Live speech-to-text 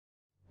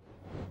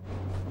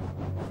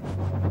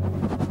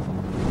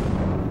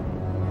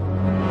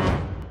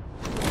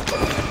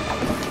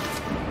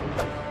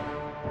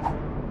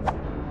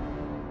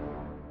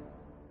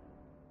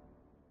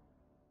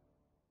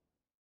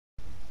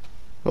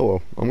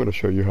going to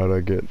show you how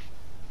to get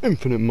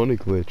infinite money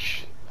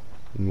glitch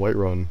in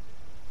Whiterun.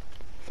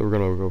 So we're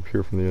going to go up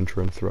here from the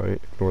entrance,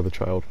 right? Ignore the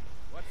child.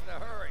 What's the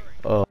hurry?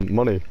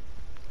 Money.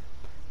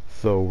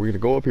 So we're going to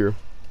go up here,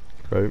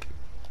 right?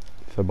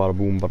 So bada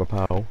boom, bada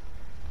pow.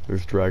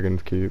 There's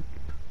Dragon's Keep,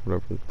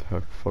 whatever the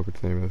heck fuck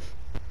its name is.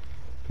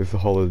 There's the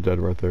Hall of the Dead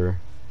right there.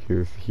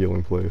 Here's the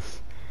healing place.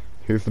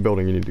 Here's the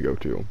building you need to go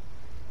to.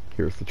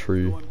 Here's the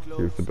tree.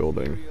 Here's the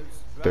building.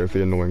 There's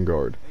the annoying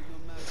guard.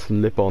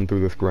 Slip on through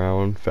this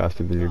ground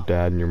faster than your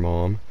dad and your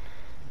mom.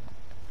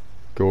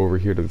 Go over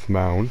here to this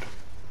mound.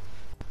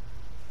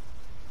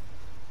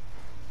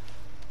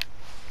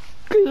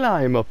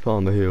 Climb up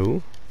on the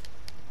hill.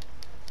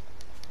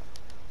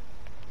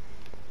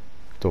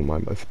 Don't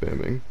mind my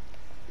spamming.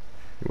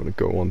 You want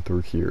to go on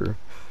through here.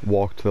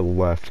 Walk to the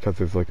left because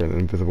there's like an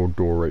invisible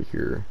door right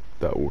here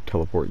that will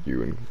teleport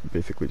you and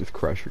basically just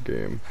crash your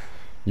game.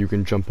 You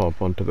can jump up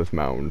onto this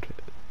mound.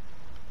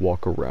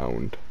 Walk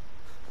around.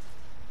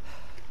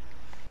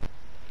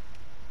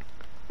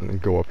 And then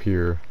go up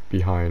here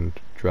behind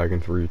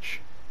Dragon's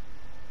Reach.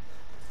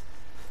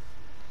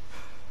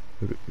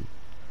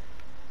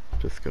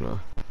 Just gonna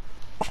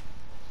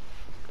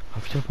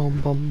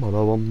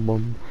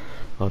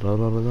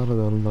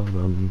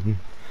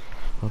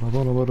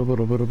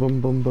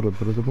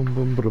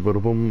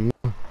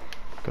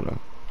gonna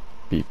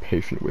be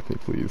patient with me,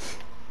 please.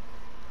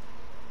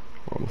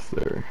 We're almost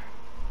there.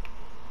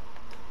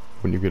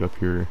 When you get up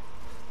here,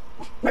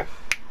 you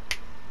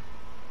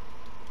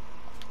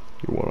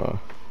wanna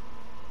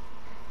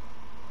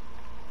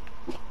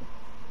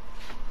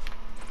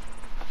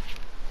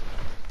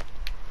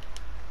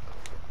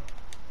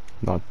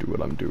not do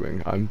what I'm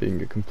doing. I'm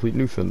being a complete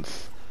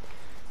nuisance.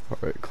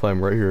 Alright,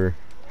 climb right here.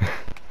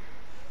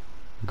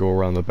 Go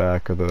around the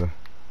back of the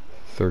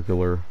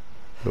circular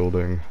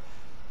building.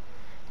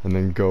 And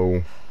then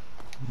go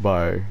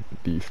by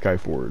the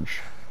Skyforge.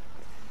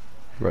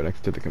 Right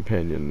next to the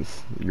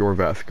Companions. Your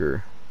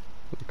Vasker.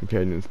 The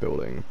Companions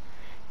building.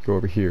 Go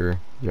over here.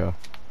 Yeah.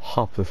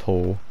 Hop this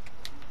hole.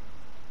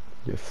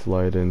 You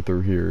slide in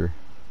through here.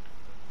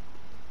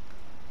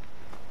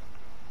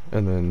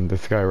 And then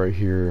this guy right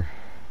here.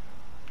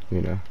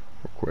 You know,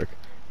 real quick.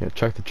 Yeah,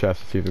 check the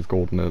chest to see if there's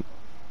gold in it.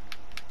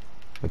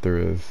 If there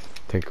is,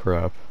 take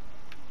crap.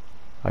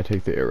 I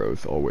take the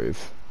arrows,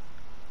 always.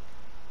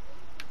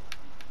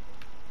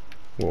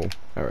 Whoa,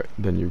 alright,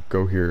 then you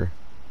go here.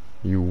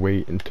 You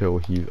wait until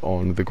he's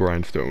on the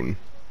grindstone.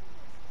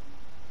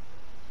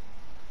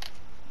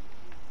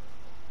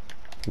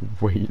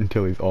 Wait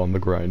until he's on the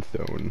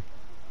grindstone.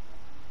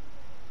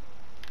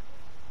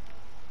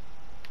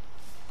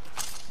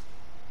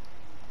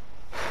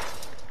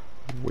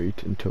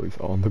 Wait until he's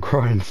on the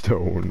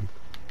grindstone.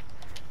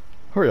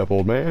 Hurry up,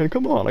 old man.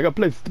 Come on, I got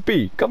places to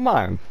be. Come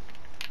on.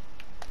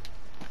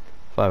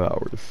 5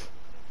 hours.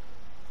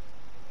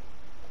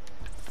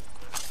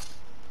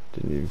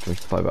 Didn't even think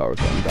 5 hours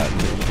on that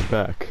and get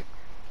back.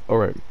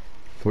 Alright, so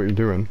what you're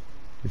doing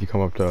is you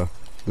come up to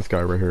this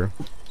guy right here.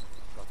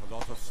 Got a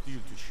lot of steel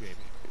to shape.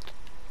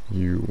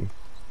 You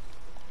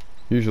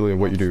usually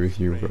what you do is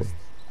you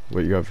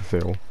what you have for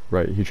sale,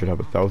 right? He should have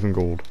 1,000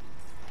 gold.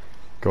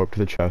 Go up to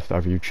the chest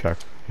after you check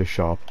his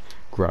shop,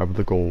 grab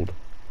the gold,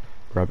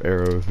 grab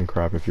arrows and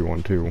crap if you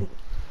want to.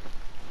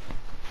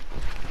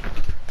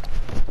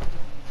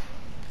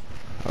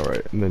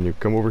 Alright, and then you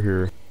come over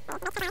here.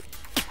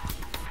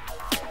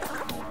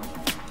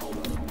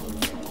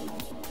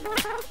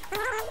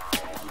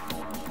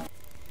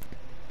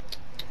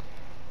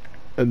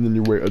 And then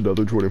you wait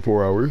another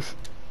 24 hours.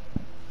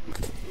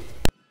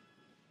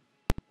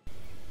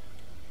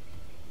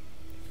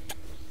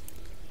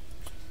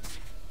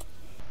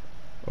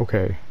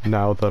 Okay,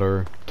 now that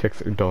our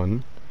ticks are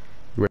done,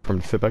 you wait for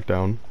him to sit back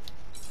down,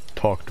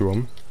 talk to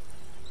him,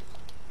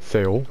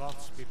 sail,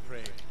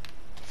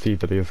 see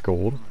that he has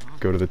gold,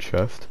 go to the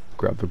chest,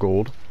 grab the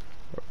gold,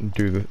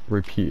 do the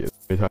repeat as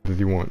many times as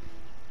you want.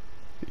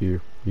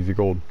 Easy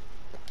gold.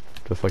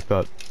 Just like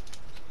that.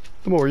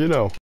 The more you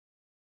know.